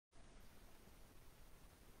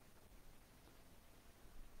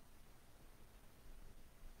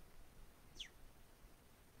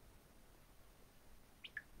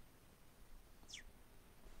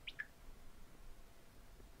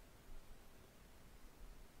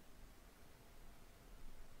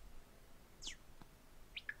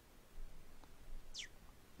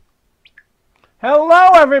Hello,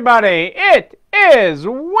 everybody. It is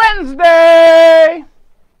Wednesday.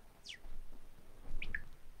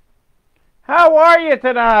 How are you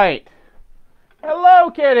tonight? Hello,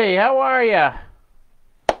 Kitty. How are you?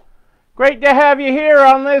 Great to have you here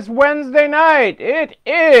on this Wednesday night. It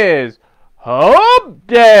is Hump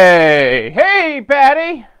Day. Hey,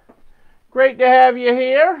 Patty. Great to have you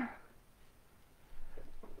here.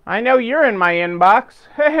 I know you're in my inbox.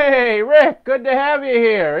 Hey, Rick, good to have you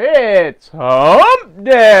here. It's Hump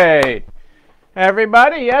Day.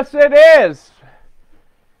 Everybody, yes it is.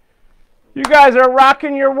 You guys are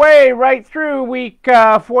rocking your way right through week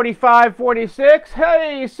 45, 46.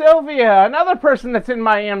 Hey, Sylvia, another person that's in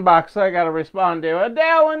my inbox I got to respond to.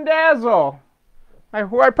 Adele and Dazzle,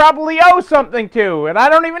 who I probably owe something to, and I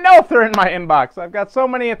don't even know if they're in my inbox. I've got so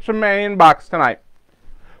many in my inbox tonight.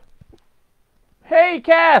 Hey,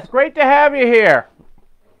 Kath, great to have you here.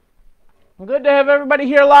 Good to have everybody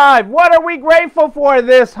here live. What are we grateful for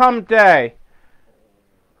this Hump Day?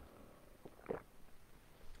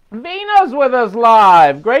 Vina's with us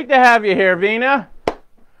live. Great to have you here, Vina.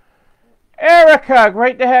 Erica,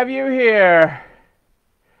 great to have you here.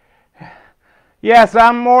 Yes,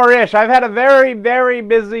 I'm more-ish. I've had a very, very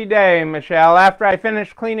busy day, Michelle, after I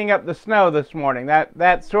finished cleaning up the snow this morning.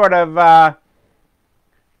 That's sort of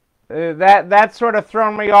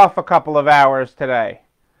thrown me off a couple of hours today.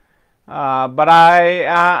 But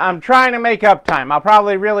I'm trying to make up time. I'll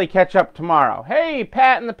probably really catch up tomorrow. Hey,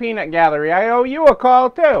 Pat in the Peanut Gallery, I owe you a call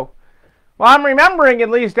too. Well, I'm remembering at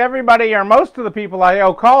least everybody or most of the people I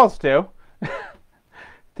owe calls to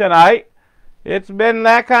tonight. It's been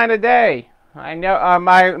that kind of day. I know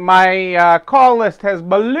my call list has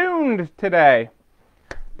ballooned today.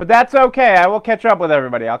 But that's okay. I will catch up with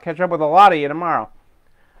everybody. I'll catch up with a lot of you tomorrow.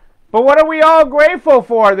 But what are we all grateful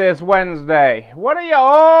for this Wednesday? What are you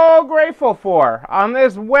all grateful for on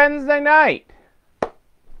this Wednesday night?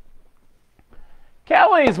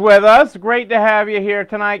 Kelly's with us. Great to have you here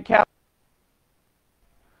tonight, Kelly.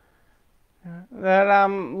 That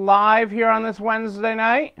I'm live here on this Wednesday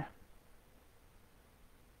night.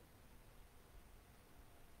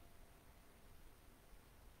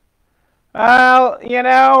 Well, you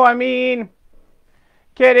know, I mean,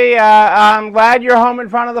 Kitty, I'm glad you're home in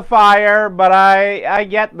front of the fire, but I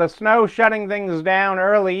get the snow shutting things down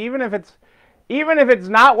early, even if it's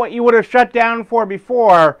not what you would have shut down for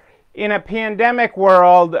before. In a pandemic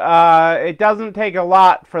world, it doesn't take a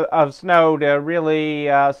lot of snow to really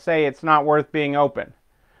say it's not worth being open.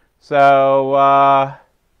 So,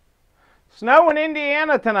 snow in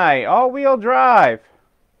Indiana tonight, all-wheel drive.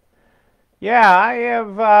 Yeah,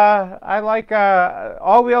 I like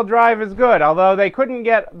all-wheel drive is good, although they couldn't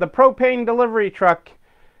get the propane delivery truck,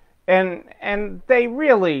 and they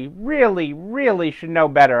really, really, really should know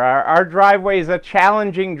better. Our driveway is a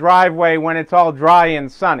challenging driveway when it's all dry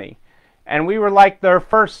and sunny, and we were like their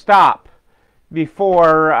first stop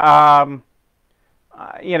before,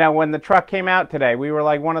 you know, when the truck came out today. We were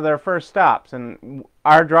like one of their first stops, and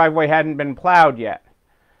our driveway hadn't been plowed yet,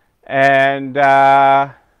 and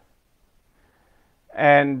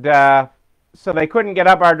so they couldn't get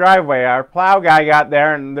up our driveway. Our plow guy got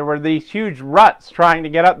there, and there were these huge ruts trying to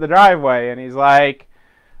get up the driveway, and he's like,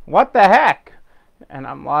 what the heck? And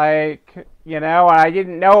I'm like, you know, I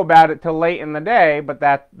didn't know about it till late in the day, but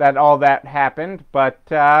that all that happened. But,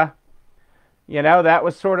 you know, that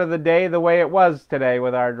was sort of the day the way it was today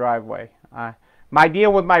with our driveway. My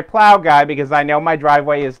deal with my plow guy, because I know my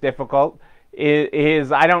driveway is difficult,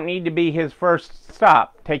 is I don't need to be his first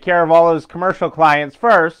stop. Take care of all his commercial clients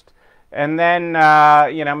first, and then,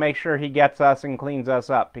 you know, make sure he gets us and cleans us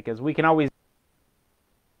up, because we can always...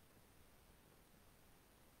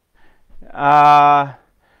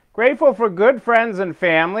 Grateful for good friends and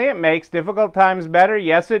family. It makes difficult times better.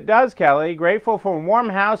 Yes, it does, Kelly. Grateful for a warm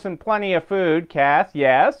house and plenty of food, Kath.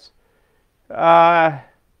 Yes.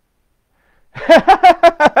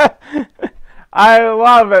 I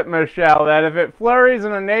love it, Michelle, that if it flurries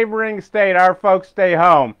in a neighboring state, our folks stay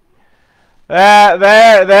home.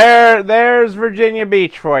 There's Virginia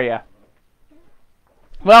Beach for you.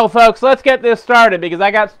 Well, folks, let's get this started, because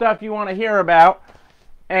I got stuff you want to hear about,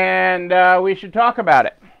 and we should talk about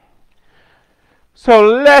it. So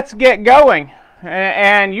let's get going.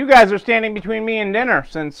 And you guys are standing between me and dinner,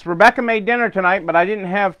 since Rebecca made dinner tonight, but I didn't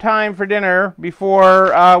have time for dinner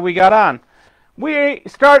before we got on. We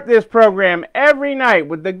start this program every night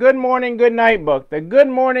with the Good Morning, Good Night book. The Good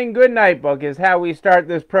Morning, Good Night book is how we start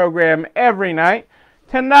this program every night.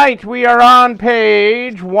 Tonight we are on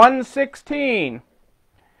page 116.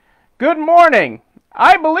 Good morning.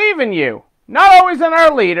 I believe in you. Not always in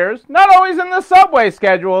our leaders, not always in the subway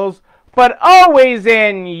schedules, but always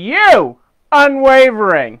in you.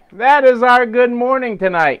 unwavering. That is our good morning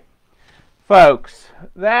tonight, folks.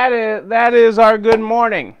 That is our good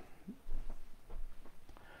morning.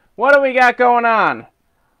 What do we got going on?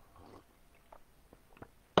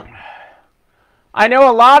 I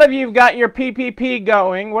know a lot of you've got your PPP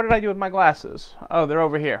going. What did I do with my glasses? Oh, they're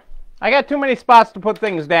over here. I got too many spots to put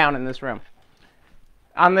things down in this room.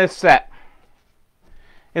 On this set.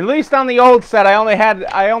 At least on the old set, I only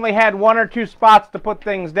had 1 or 2 spots to put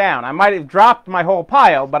things down. I might have dropped my whole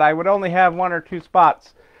pile, but I would only have 1 or 2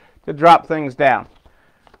 spots to drop things down.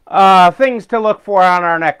 Things to look for on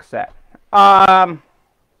our next set.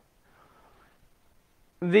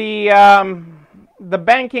 The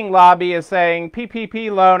banking lobby is saying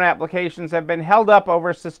PPP loan applications have been held up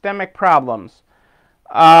over systemic problems.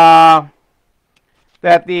 That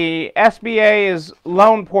the SBA's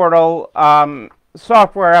loan portal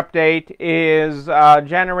software update is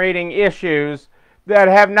generating issues that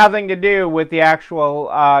have nothing to do with the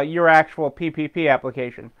actual your actual PPP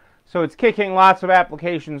application. So it's kicking lots of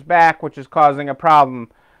applications back, which is causing a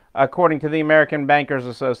problem, according to the American Bankers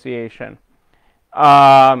Association.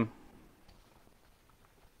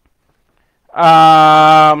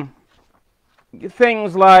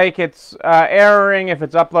 Things like it's erroring if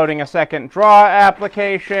it's uploading a second draw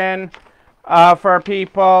application for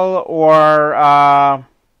people, or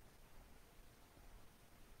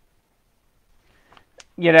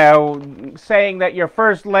you know, saying that your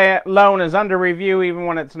first loan is under review even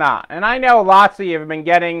when it's not. And I know lots of you have been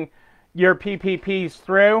getting your PPPs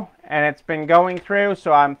through, and it's been going through,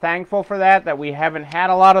 so I'm thankful for that we haven't had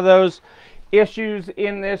a lot of those issues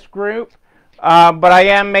in this group. But I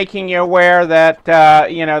am making you aware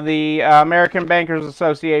that, you know, the American Bankers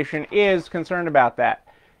Association is concerned about that.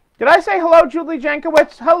 Did I say hello, Julie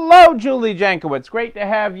Jankowitz? Hello, Julie Jankowitz. Great to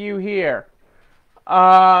have you here.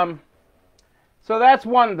 So that's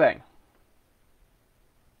one thing.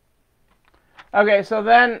 Okay, so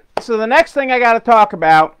the next thing I got to talk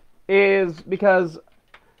about is, because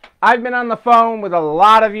I've been on the phone with a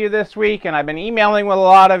lot of you this week, and I've been emailing with a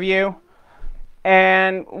lot of you.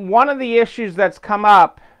 And one of the issues that's come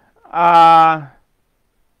up,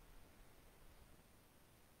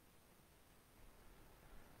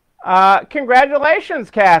 congratulations,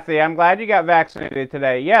 Kathy. I'm glad you got vaccinated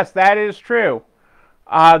today. Yes, that is true.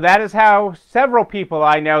 That is how several people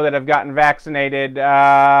I know that have gotten vaccinated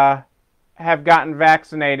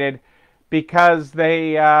because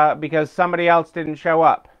because somebody else didn't show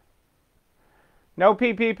up. No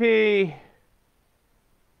PPP.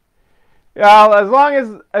 Well, as long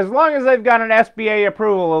as they've got an SBA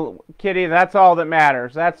approval, Kitty, that's all that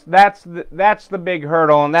matters. That's the big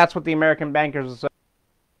hurdle, and that's what the American Bankers Association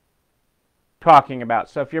is talking about.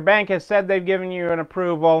 So if your bank has said they've given you an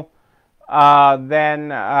approval,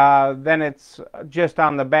 then it's just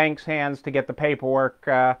on the bank's hands to get the paperwork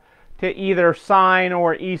to either sign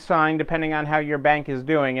or e-sign, depending on how your bank is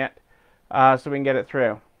doing it, so we can get it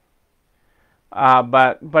through.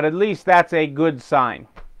 But at least that's a good sign.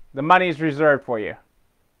 The money's reserved for you.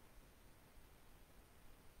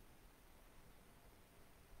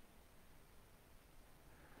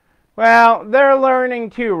 Well, they're learning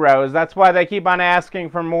too, Rose. That's why they keep on asking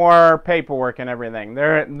for more paperwork and everything.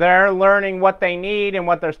 They're learning what they need and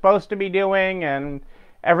what they're supposed to be doing and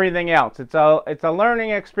everything else. It's a learning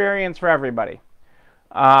experience for everybody.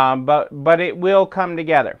 But it will come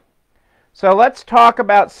together. So let's talk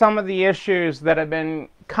about some of the issues that have been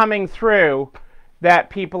coming through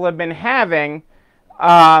that people have been having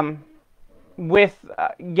with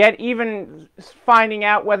even finding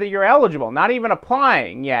out whether you're eligible. Not even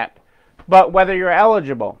applying yet, but whether you're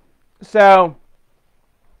eligible. So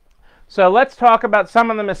let's talk about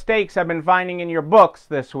some of the mistakes I've been finding in your books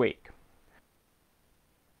this week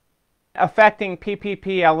affecting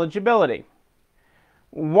PPP eligibility.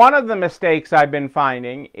 One of the mistakes I've been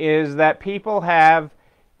finding is that people have,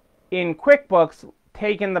 in QuickBooks,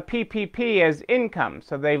 taken the PPP as income.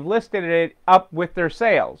 So they've listed it up with their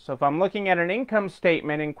sales. So if I'm looking at an income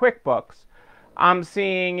statement in QuickBooks, I'm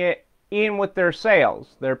seeing it in with their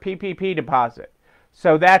sales, their PPP deposit.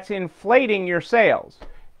 So that's inflating your sales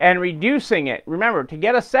and reducing it. Remember, to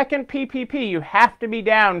get a second PPP, you have to be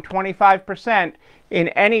down 25% in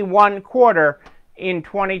any one quarter in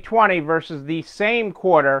 2020 versus the same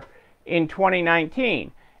quarter in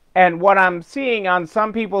 2019. And what I'm seeing on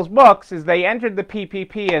some people's books is they entered the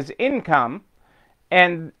PPP as income,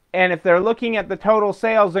 and if they're looking at the total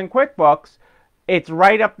sales in QuickBooks, it's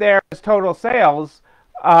right up there as total sales,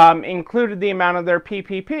 included the amount of their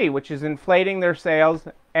PPP, which is inflating their sales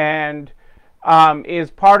and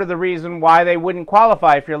is part of the reason why they wouldn't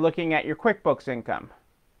qualify if you're looking at your QuickBooks income.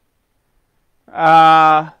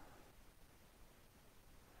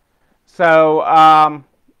 So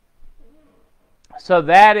so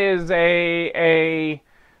that is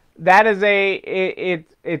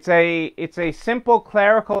it's a simple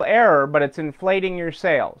clerical error, but it's inflating your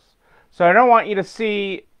sales. So I don't want you to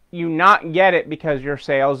see you not get it because your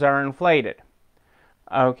sales are inflated.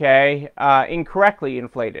 Okay, incorrectly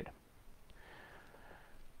inflated.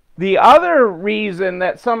 The other reason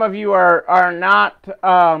that some of you are not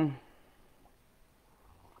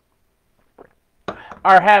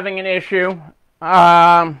are having an issue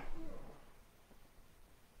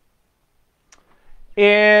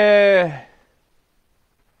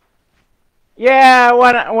yeah,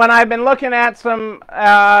 when I've been looking at some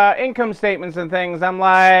income statements and things, I'm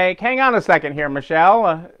like, hang on a second here,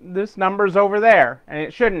 Michelle. This number's over there, and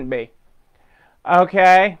it shouldn't be.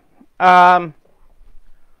 Okay. I'd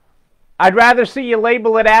rather see you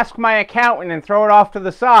label it "Ask My Accountant" and throw it off to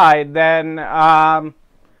the side than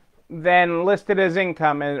list it as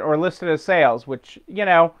income or list it as sales. Which, you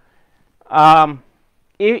know,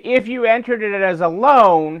 if you entered it as a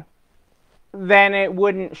loan, then it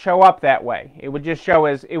wouldn't show up that way. It would just show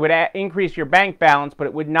as, it would increase your bank balance, but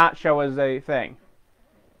it would not show as a thing.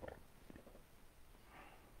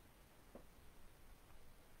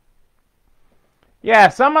 Yeah,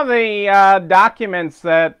 some of the documents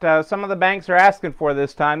that some of the banks are asking for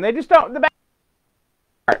this time, they just don't, the bank.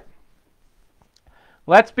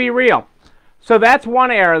 Let's be real. So that's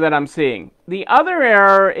one error that I'm seeing. The other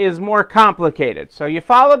error is more complicated. So you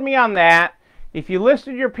followed me on that. If you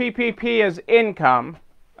listed your PPP as income,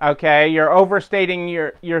 okay, you're overstating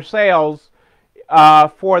your sales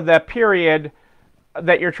for the period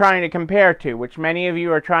that you're trying to compare to, which many of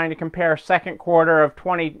you are trying to compare second quarter of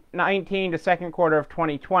 2019 to second quarter of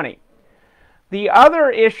 2020. The other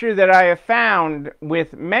issue that I have found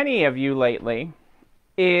with many of you lately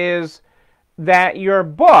is that your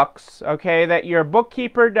books, okay, that your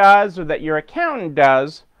bookkeeper does or that your accountant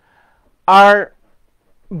does are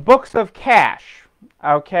books of cash,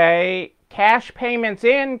 okay? Cash payments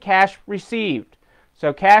in, cash received.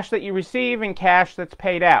 So cash that you receive and cash that's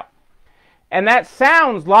paid out. And that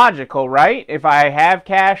sounds logical, right? If I have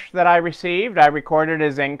cash that I received, I record it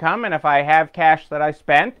as income. And if I have cash that I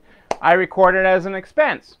spent, I record it as an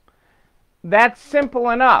expense. That's simple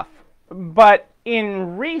enough. But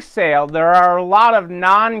in resale, there are a lot of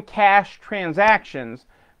non-cash transactions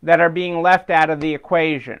that are being left out of the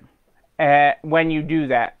equation. When you do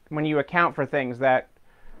that, when you account for things that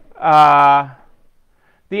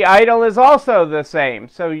the EIDL is also the same.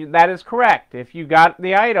 So that is correct. If you got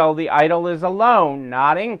the EIDL is a loan,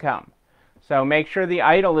 not income. So make sure the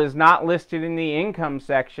EIDL is not listed in the income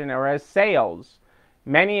section or as sales.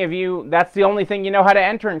 Many of you, that's the only thing you know how to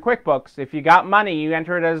enter in QuickBooks. If you got money, you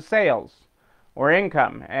enter it as sales or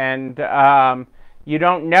income. And you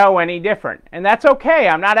don't know any different. And that's okay.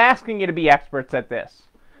 I'm not asking you to be experts at this.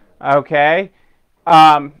 Okay,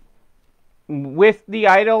 with the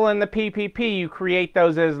EIDL and the PPP, you create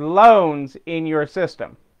those as loans in your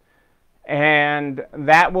system. And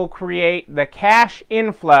that will create the cash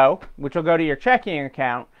inflow, which will go to your checking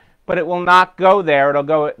account, but it will not go there. It'll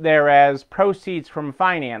go there as proceeds from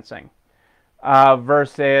financing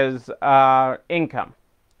versus income.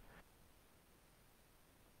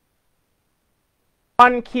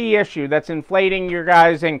 One key issue that's inflating your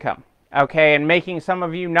guys' income. Okay, and making some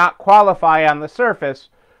of you not qualify on the surface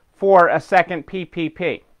for a second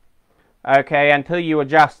PPP. Okay, until you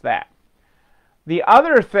adjust that. The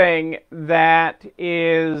other thing that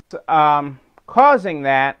is causing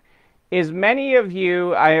that is many of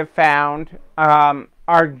you, I have found,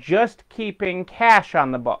 are just keeping cash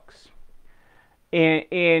on the books in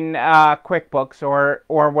QuickBooks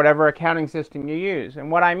or whatever accounting system you use.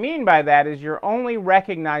 And what I mean by that is you're only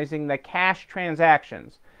recognizing the cash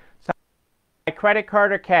transactions. Credit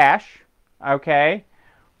card or cash, okay,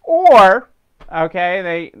 or,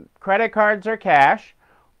 okay, credit cards or cash,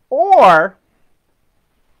 or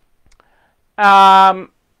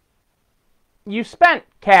you spent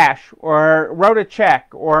cash or wrote a check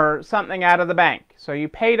or something out of the bank. So you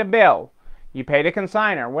paid a bill, you paid a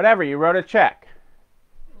consignor, whatever, you wrote a check.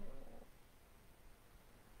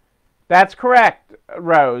 That's correct,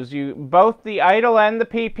 Rose. Both the EIDL and the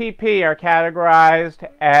PPP are categorized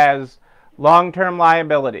as long-term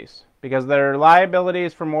liabilities because they're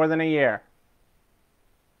liabilities for more than a year.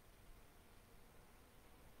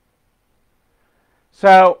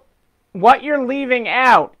 So what you're leaving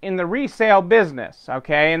out in the resale business,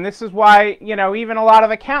 okay, and this is why, you know, even a lot of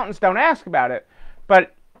accountants don't ask about it.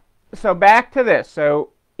 But so back to this. So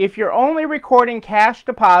if you're only recording cash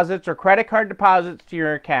deposits or credit card deposits to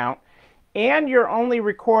your account and you're only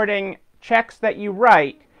recording checks that you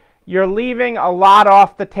write, you're leaving a lot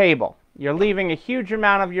off the table. You're leaving a huge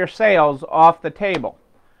amount of your sales off the table.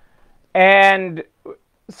 And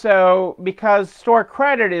so because store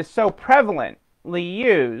credit is so prevalently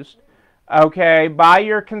used, okay, by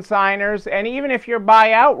your consignors, and even if you're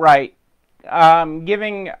buy outright,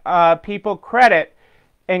 giving people credit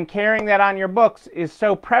and carrying that on your books is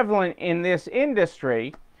so prevalent in this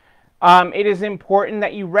industry, it is important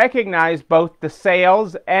that you recognize both the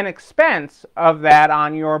sales and expense of that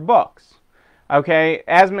on your books. Okay,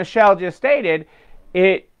 as Michelle just stated,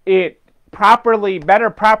 it properly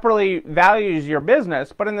values your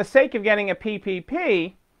business, but in the sake of getting a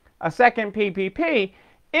PPP, a second PPP,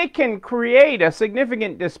 it can create a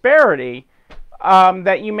significant disparity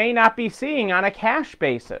that you may not be seeing on a cash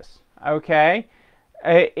basis. Okay,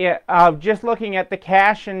 just looking at the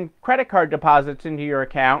cash and credit card deposits into your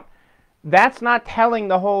account, that's not telling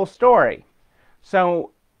the whole story.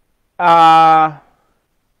 So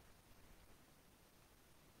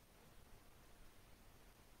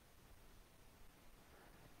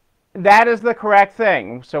that is the correct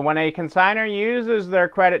thing. So when a consignor uses their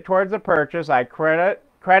credit towards a purchase, I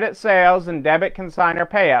credit sales and debit consignor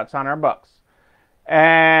payouts on our books.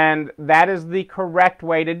 And that is the correct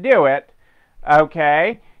way to do it.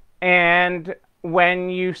 Okay? And when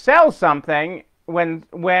you sell something, the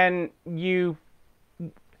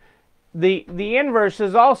inverse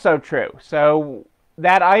is also true. So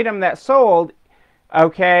that item that sold,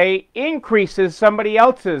 okay, increases somebody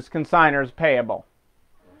else's consignor's payable.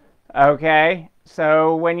 Okay,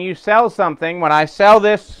 so when you sell something, when I sell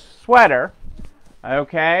this sweater,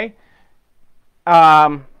 okay,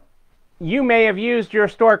 you may have used your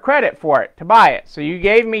store credit for it to buy it. So you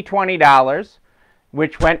gave me $20,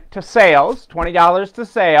 which went to sales, $20 to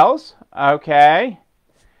sales, okay,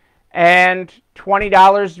 and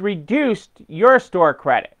 $20 reduced your store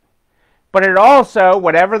credit. But it also,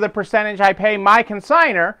 whatever the percentage I pay my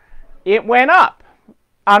consignor, it went up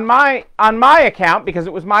on my account because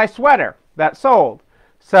it was my sweater that sold.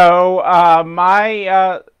 So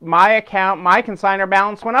my account, my consignor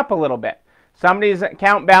balance went up a little bit. Somebody's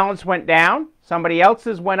account balance went down, somebody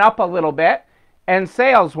else's went up a little bit, and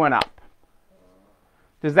sales went up.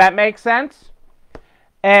 Does that make sense?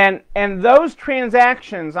 And those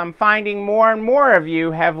transactions, I'm finding more and more of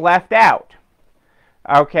you have left out.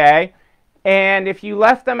 Okay? And if you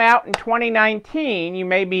left them out in 2019, you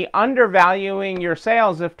may be undervaluing your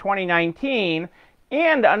sales of 2019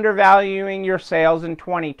 and undervaluing your sales in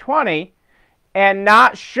 2020 and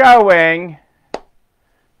not showing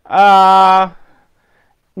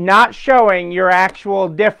your actual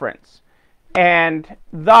difference, and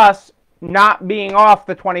thus not being off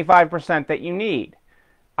the 25% that you need.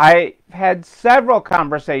 I had several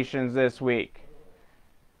conversations this week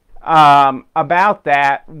about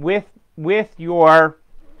that with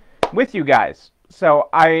you guys. So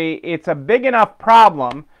it's a big enough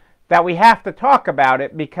problem that we have to talk about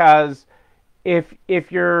it, because if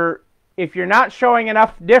you're not showing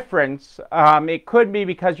enough difference, it could be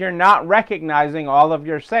because you're not recognizing all of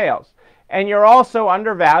your sales, and you're also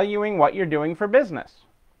undervaluing what you're doing for business.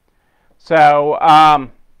 So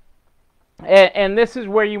and this is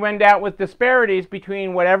where you end out with disparities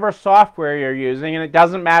between whatever software you're using, and it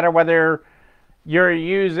doesn't matter whether you're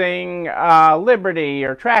using Liberty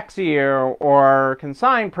or Traxi or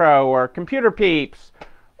Consign Pro or Computer Peeps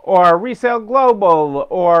or Resale Global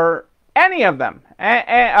or any of them,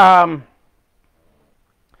 any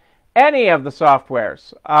of the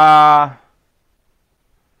softwares.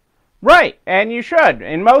 Right, and you should.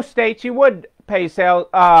 In most states, you would pay sales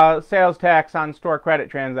tax on store credit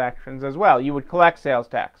transactions as well. You would collect sales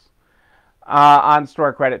tax on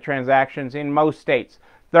store credit transactions in most states.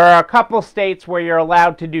 There are a couple states where you're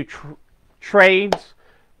allowed to do trades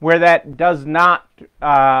where that does not,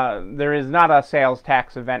 there is not a sales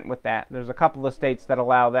tax event with that. There's a couple of states that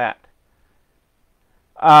allow that.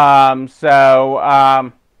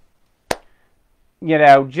 You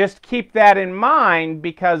know, just keep that in mind,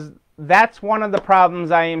 because that's one of the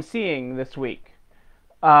problems I am seeing this week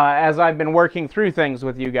as I've been working through things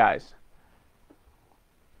with you guys,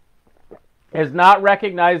 is not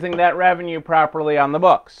recognizing that revenue properly on the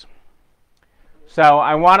books. So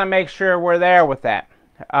I want to make sure we're there with that,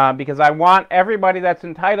 because I want everybody that's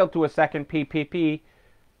entitled to a second PPP,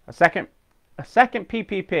 a second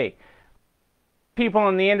PPP. People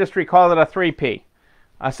in the industry call it a 3P,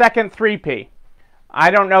 a second 3P. I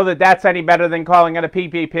don't know that that's any better than calling it a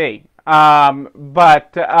PPP.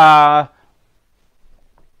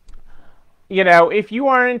 You know, if you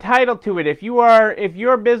are entitled to it, if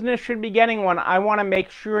your business should be getting one, I want to make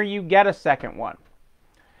sure you get a second one.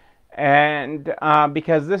 And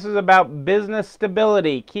because this is about business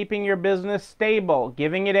stability, keeping your business stable,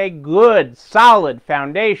 giving it a good, solid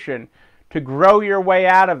foundation to grow your way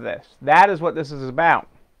out of this. That is what this is about.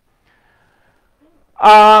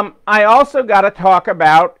 I also got to talk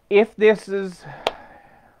about if this is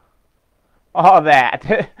all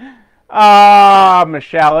that.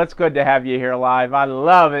 Michelle, it's good to have you here live. I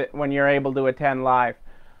love it when you're able to attend live.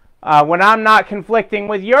 When I'm not conflicting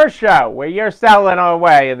with your show, where you're selling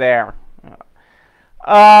away there.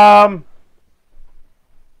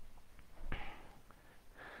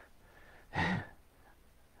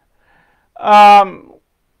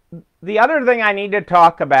 The other thing I need to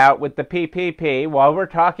talk about with the PPP, while we're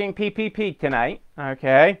talking PPP tonight,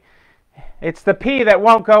 okay, it's the P that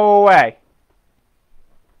won't go away.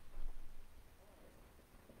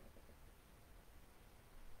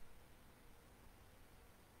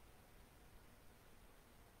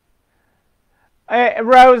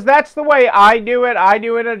 Rose, that's the way I do it. I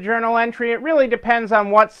do it a journal entry. It really depends on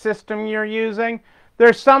what system you're using.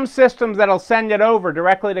 There's some systems that'll send it over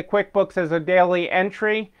directly to QuickBooks as a daily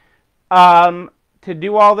entry to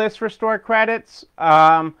do all this for store credits.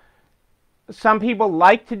 Some people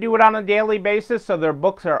like to do it on a daily basis, so their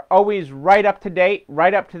books are always right up to date,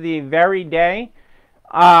 right up to the very day.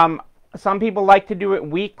 Some people like to do it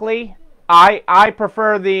weekly. I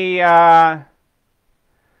prefer the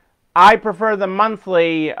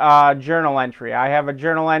monthly journal entry. I have a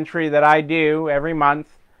journal entry that I do every month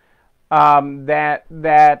that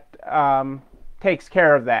takes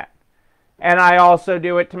care of that. And I also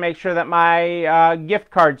do it to make sure that my gift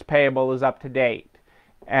cards payable is up to date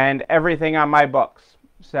and everything on my books.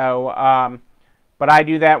 So, but I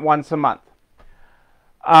do that once a month.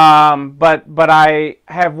 But I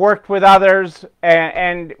have worked with others,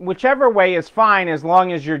 and whichever way is fine as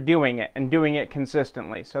long as you're doing it and doing it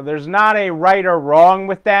consistently. So there's not a right or wrong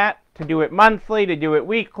with that, to do it monthly, to do it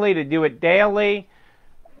weekly, to do it daily.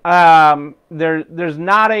 There's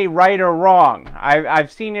not a right or wrong.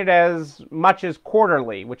 I've seen it as much as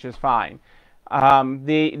quarterly, which is fine.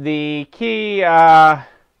 The key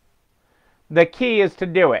is to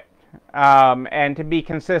do it and to be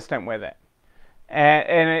consistent with it.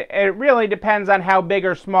 And it really depends on how big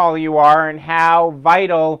or small you are and how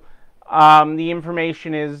vital the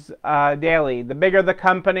information is daily. The bigger the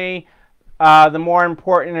company, the more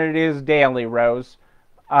important it is daily, Rose.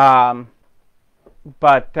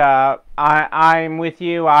 But I'm with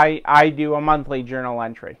you. I do a monthly journal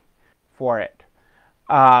entry for it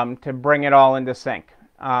to bring it all into sync.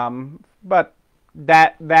 But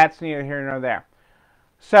that's neither here nor there.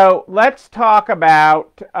 So let's talk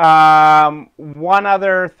about one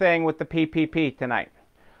other thing with the PPP tonight.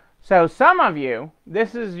 So some of you,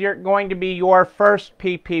 this is going to be your first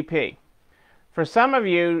PPP. For some of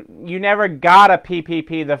you, you never got a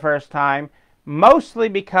PPP the first time, mostly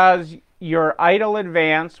because your EIDL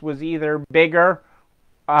advance was either bigger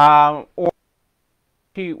or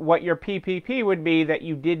what your PPP would be that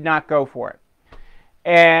you did not go for it.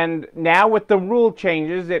 And now with the rule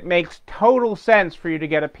changes, it makes total sense for you to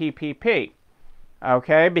get a PPP,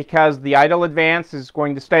 okay? Because the EIDL advance is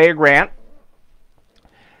going to stay a grant,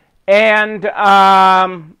 and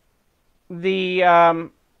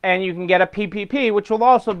and you can get a PPP, which will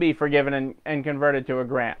also be forgiven and converted to a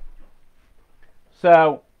grant.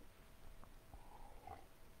 So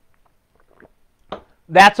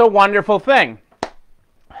that's a wonderful thing.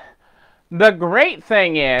 The great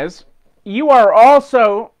thing is, you are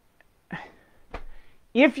also,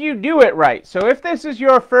 if you do it right, so if this is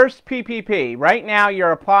your first PPP, right now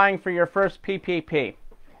you're applying for your first PPP.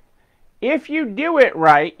 If you do it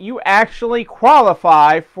right, you actually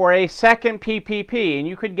qualify for a second PPP, and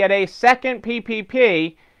you could get a second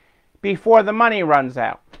PPP before the money runs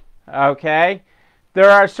out, okay?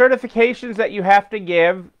 There are certifications that you have to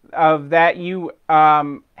give that you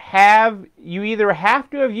you either have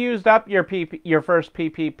to have used up your first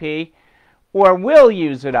PPP or will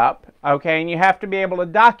use it up, okay, and you have to be able to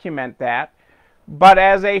document that. But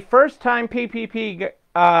as a first-time PPP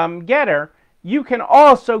getter, you can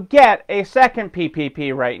also get a second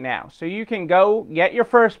PPP right now. So you can go get your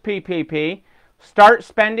first PPP, start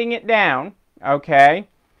spending it down, okay,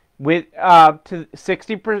 with to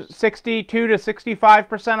 62 to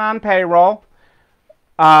 65% on payroll,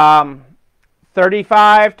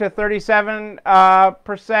 35 to 37%,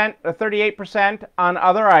 38% on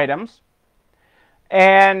other items,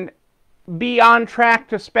 and be on track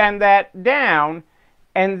to spend that down,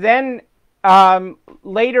 and then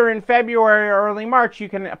later in February or early March you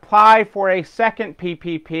can apply for a second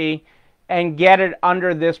PPP and get it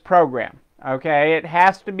under this program. Okay, it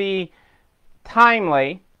has to be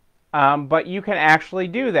timely, but you can actually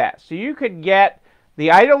do that. So you could get the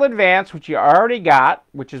EIDL advance, which you already got,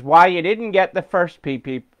 which is why you didn't get the first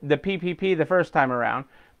PPP the first time around.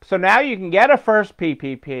 So now you can get a first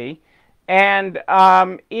PPP, and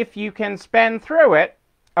if you can spend through it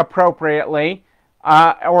appropriately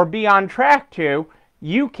or be on track to,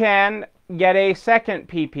 you can get a second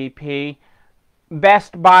PPP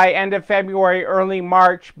best by end of February, early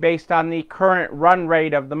March, based on the current run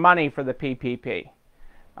rate of the money for the PPP.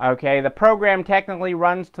 Okay, the program technically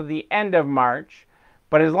runs to the end of March,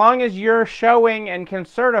 but as long as you're showing and can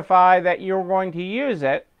certify that you're going to use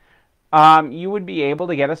it, you would be able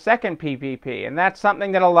to get a second PPP. And that's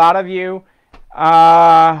something that a lot of you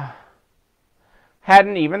hadn't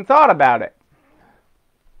even thought about it.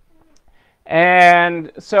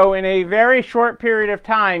 And so in a very short period of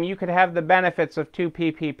time, you could have the benefits of 2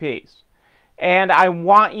 PPPs. And I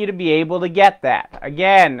want you to be able to get that.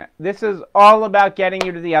 Again, this is all about getting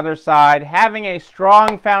you to the other side, having a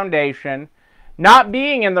strong foundation, not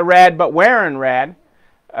being in the red, but wearing red,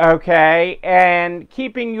 okay, and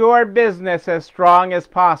keeping your business as strong as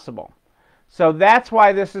possible. So that's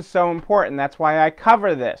why this is so important. That's why I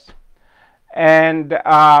cover this. And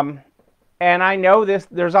I know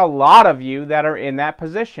there's a lot of you that are in that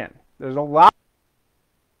position. There's a lot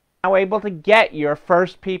now able to get your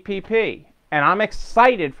first PPP. And I'm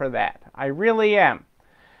excited for that. I really am.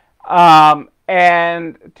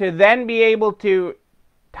 And to then be able to,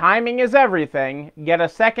 timing is everything, get a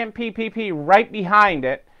second PPP right behind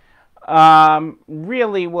it,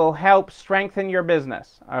 really will help strengthen your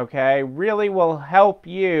business, okay? Really will help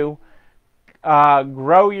you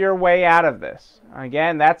grow your way out of this.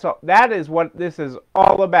 Again, that is what this is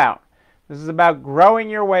all about. This is about growing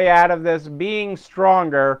your way out of this, being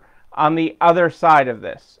stronger on the other side of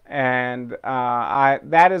this. And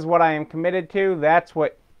that is what I am committed to. That's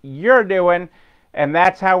what you're doing. And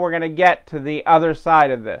that's how we're going to get to the other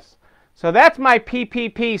side of this. So that's my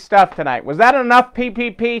PPP stuff tonight. Was that enough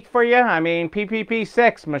PPP for you? I mean, PPP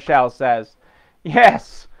 6, Michelle says.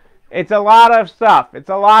 Yes, it's a lot of stuff. It's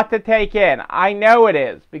a lot to take in. I know it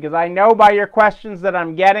is, because I know by your questions that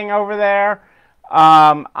I'm getting over there.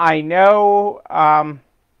 I know I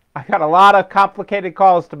got a lot of complicated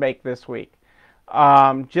calls to make this week,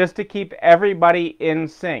 just to keep everybody in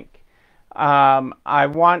sync. I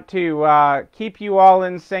want to keep you all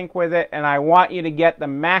in sync with it, and I want you to get the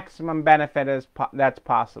maximum benefit that's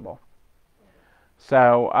possible.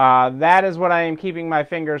 So that is what I am keeping my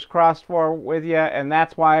fingers crossed for with you, and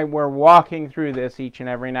that's why we're walking through this each and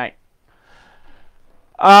every night.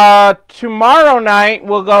 Tomorrow night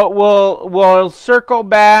we'll circle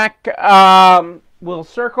back. We'll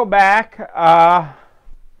circle back.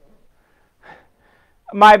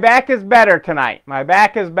 My back is better tonight. My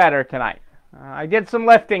back is better tonight. I did some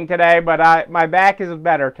lifting today, but my back is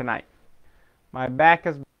better tonight. My back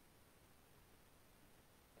is...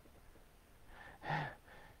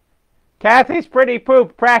 Kathy's pretty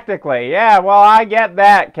pooped practically. Yeah, well, I get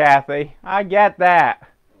that, Kathy. I get that.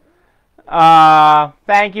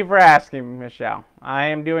 Thank you for asking, Michelle. I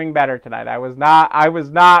am doing better tonight. I was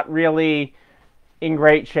not really in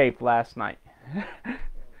great shape last night.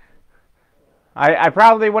 I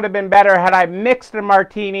probably would have been better had I mixed a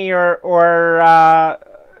martini or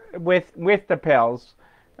with the pills.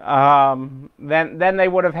 Then they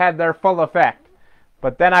would have had their full effect.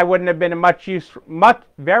 But then I wouldn't have been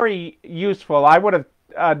very useful. I would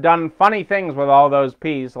have done funny things with all those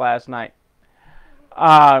peas last night.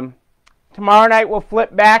 Tomorrow night we'll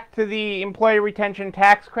flip back to the employee retention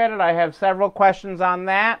tax credit. I have several questions on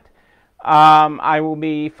that. I will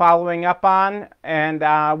be following up on, and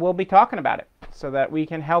we'll be talking about it so that we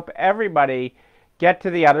can help everybody get to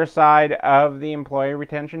the other side of the employee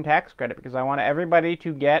retention tax credit, because I want everybody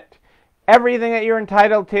to get everything that you're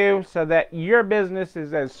entitled to so that your business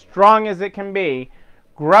is as strong as it can be,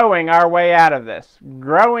 growing our way out of this.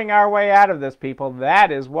 Growing our way out of this, people.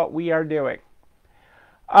 That is what we are doing.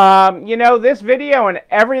 You know, this video and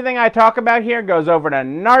everything I talk about here goes over to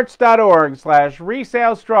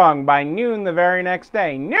narts.org/resalestrong by noon the very next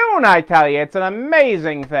day. Noon, I tell you, it's an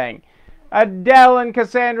amazing thing. Adele and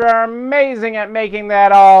Cassandra are amazing at making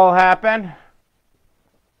that all happen.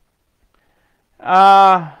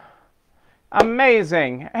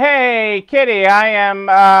 Amazing. Hey, Kitty, I am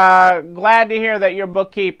glad to hear that your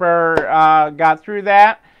bookkeeper got through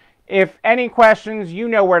that. If any questions, you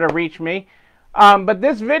know where to reach me. But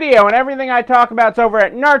this video and everything I talk about is over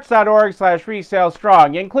at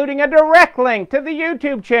narts.org/resalestrong, including a direct link to the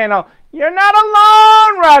YouTube channel. You're not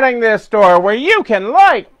alone running this store, where you can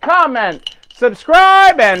like, comment,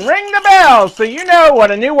 subscribe, and ring the bell so you know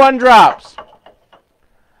when a new one drops.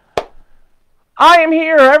 I am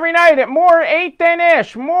here every night at more 8 than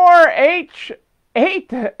ish, more 8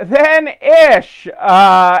 than ish,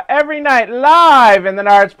 every night live in the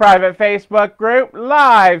Nards Private Facebook group,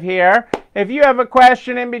 live here. If you have a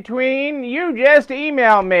question in between, you just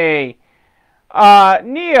email me.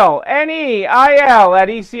 Neil, N-E-I-L at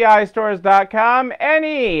ECIstores.com,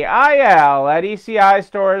 N-E-I-L at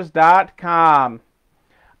ECIstores.com.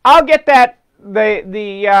 I'll get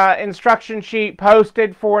the instruction sheet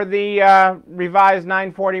posted for the revised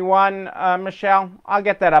 941, Michelle. I'll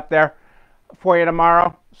get that up there for you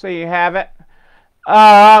tomorrow so you have it.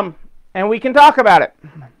 And we can talk about it.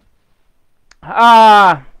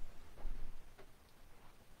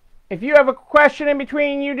 If you have a question in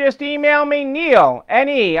between, you just email me, Neil,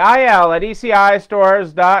 N-E-I-L at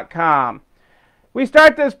ECIstores.com. We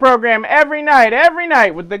start this program every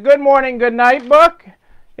night with the Good Morning, Good Night book.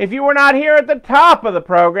 If you were not here at the top of the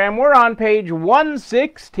program, we're on page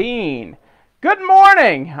 116. Good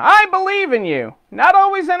morning. I believe in you. Not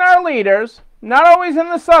always in our leaders, not always in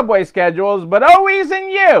the subway schedules, but always in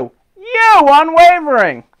you. You,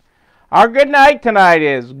 unwavering. Our good night tonight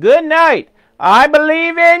is, good night. I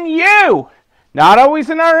believe in you. Not always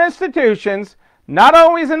in our institutions, not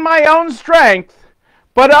always in my own strength,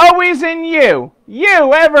 but always in you.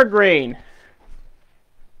 You, evergreen.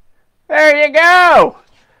 There you go.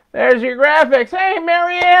 There's your graphics. Hey,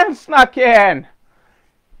 Marianne snuck in.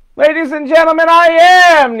 Ladies and gentlemen,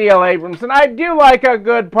 I am Neil Abramson. I do like a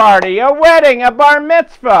good party, a wedding, a bar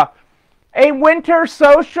mitzvah, a winter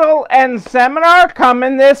social and seminar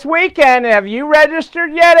coming this weekend. Have you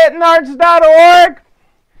registered yet at nards.org?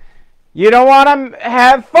 You don't want to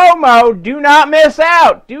have FOMO. Do not miss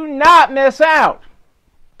out. Do not miss out.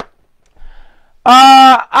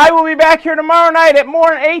 I will be back here tomorrow night at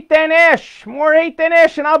more 8 than ish. More 8 than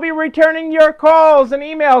ish, and I'll be returning your calls and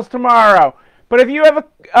emails tomorrow. But if you have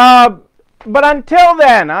but until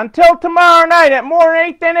then, until tomorrow night at more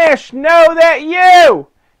 8 than ish, know that you,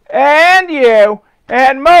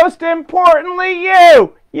 and most importantly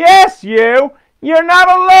you, yes you, you're not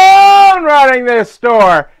alone running this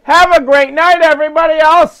store. Have a great night, everybody.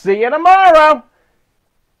 I'll see you tomorrow.